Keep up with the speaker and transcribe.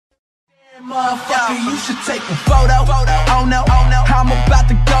selfie, you should take a photo. Oh no, I'm about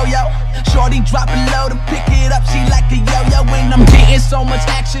to go, yo. Shorty drop it low to pick it up, she like a yo-yo. And I'm getting so much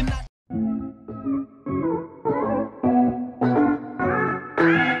action.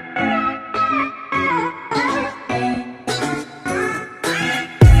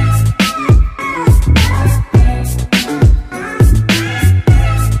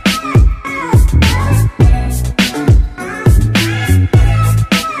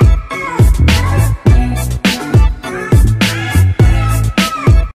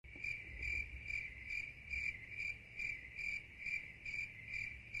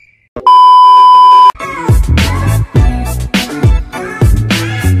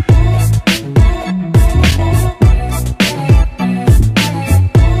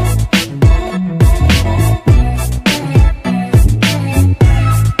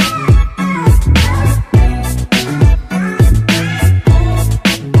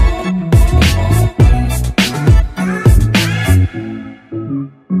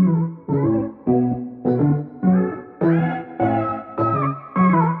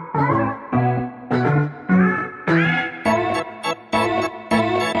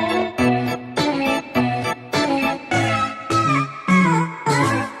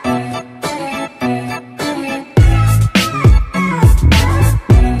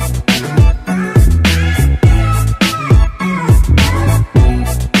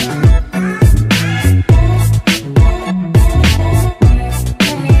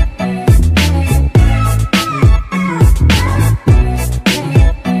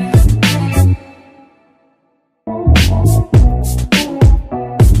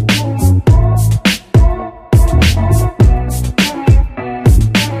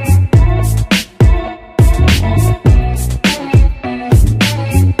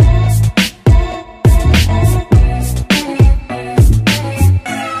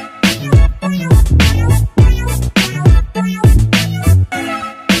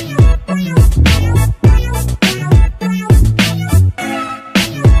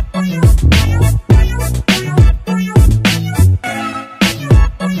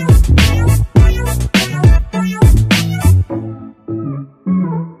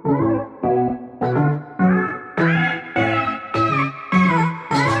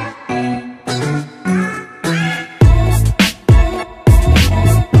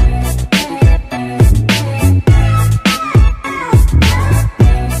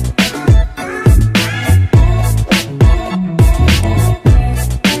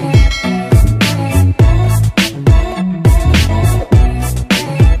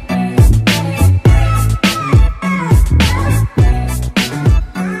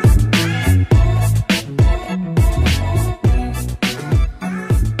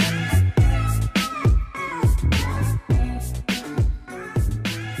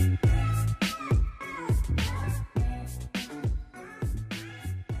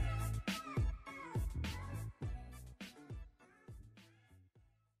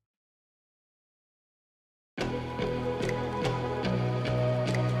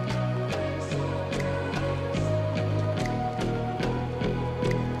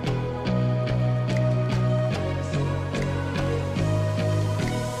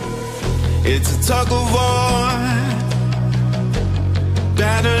 It's a tug of war,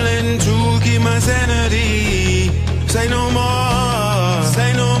 battling to keep my sanity. Say no more,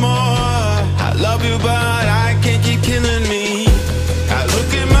 say no more. I love you, but I can't keep killing me. I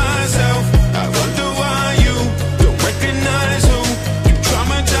look at myself, I wonder why you don't recognize who you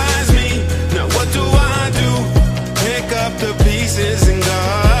traumatize me. Now what do I do? Pick up the pieces and go.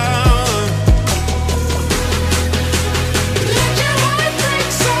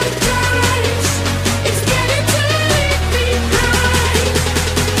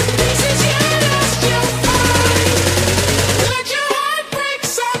 Let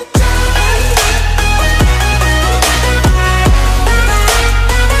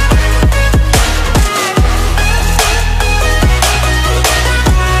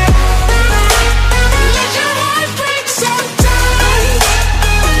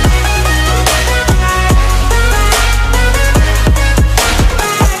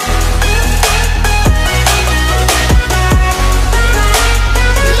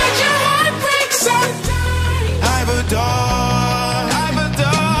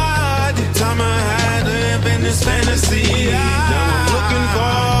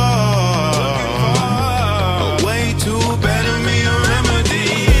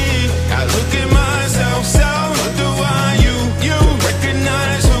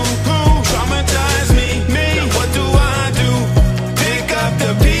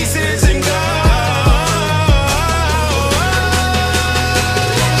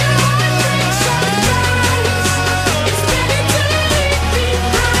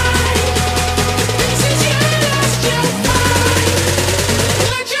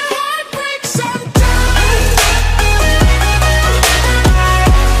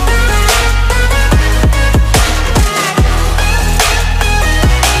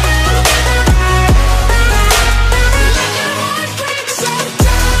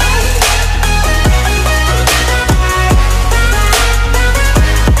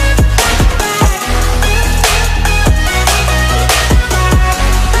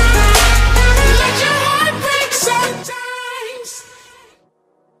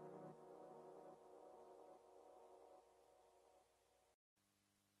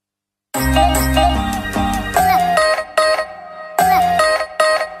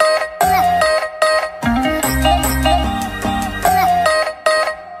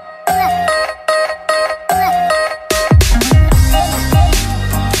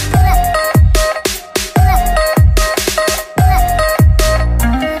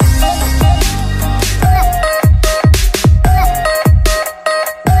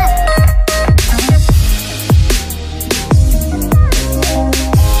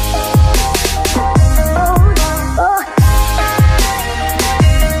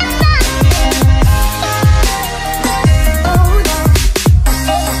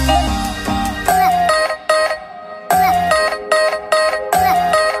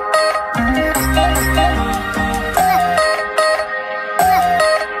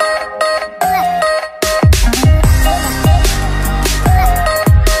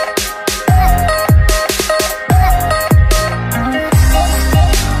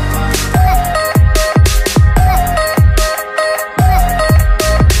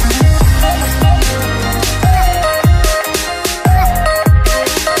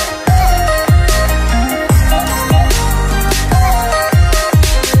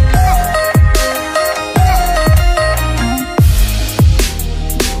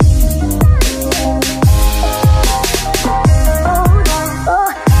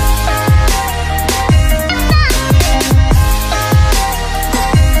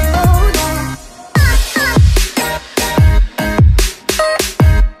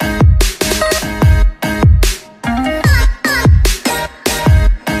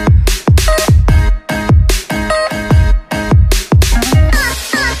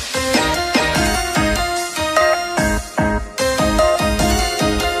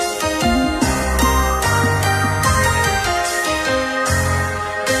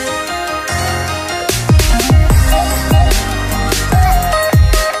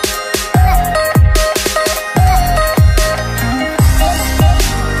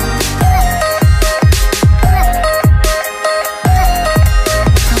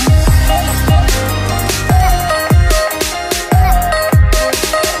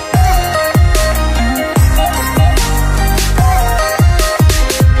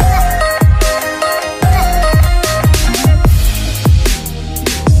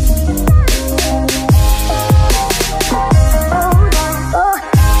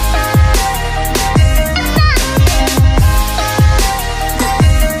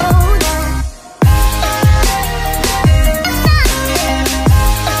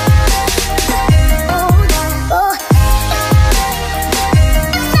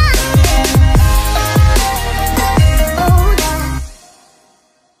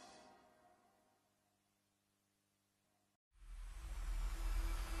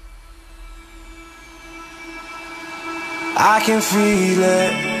I can feel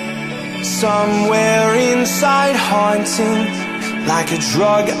it somewhere inside, haunting, like a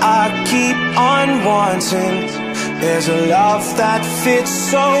drug I keep on wanting. There's a love that fits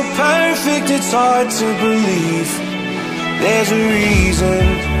so perfect, it's hard to believe. There's a reason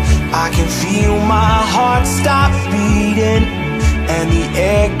I can feel my heart stop beating, and the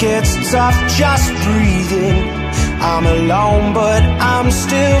air gets tough just breathing. I'm alone but I'm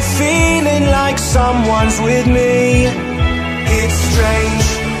still feeling like someone's with me. It's strange,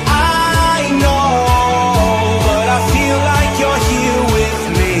 I know, but I feel like you're here with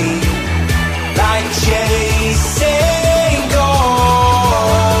me, like chasing ghosts.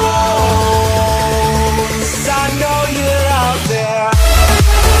 I know you're out there.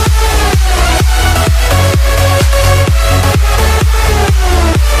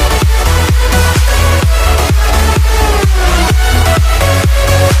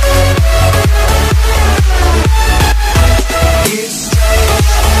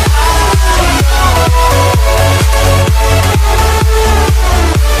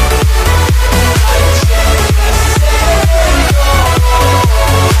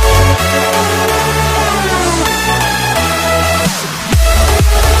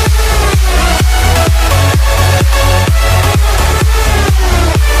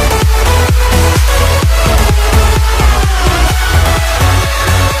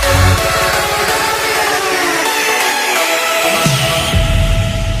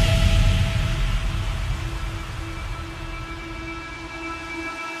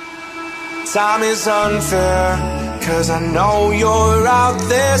 Time is unfair, 'cause I know you're out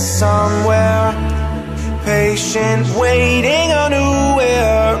there somewhere, patient, waiting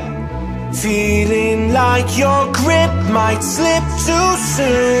unaware, feeling like your grip might slip too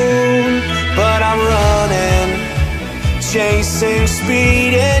soon. But I'm running, chasing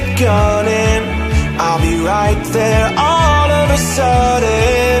speed and gunning. I'll be right there all of a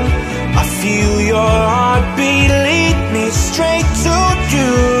sudden. I feel your heartbeat lead me straight to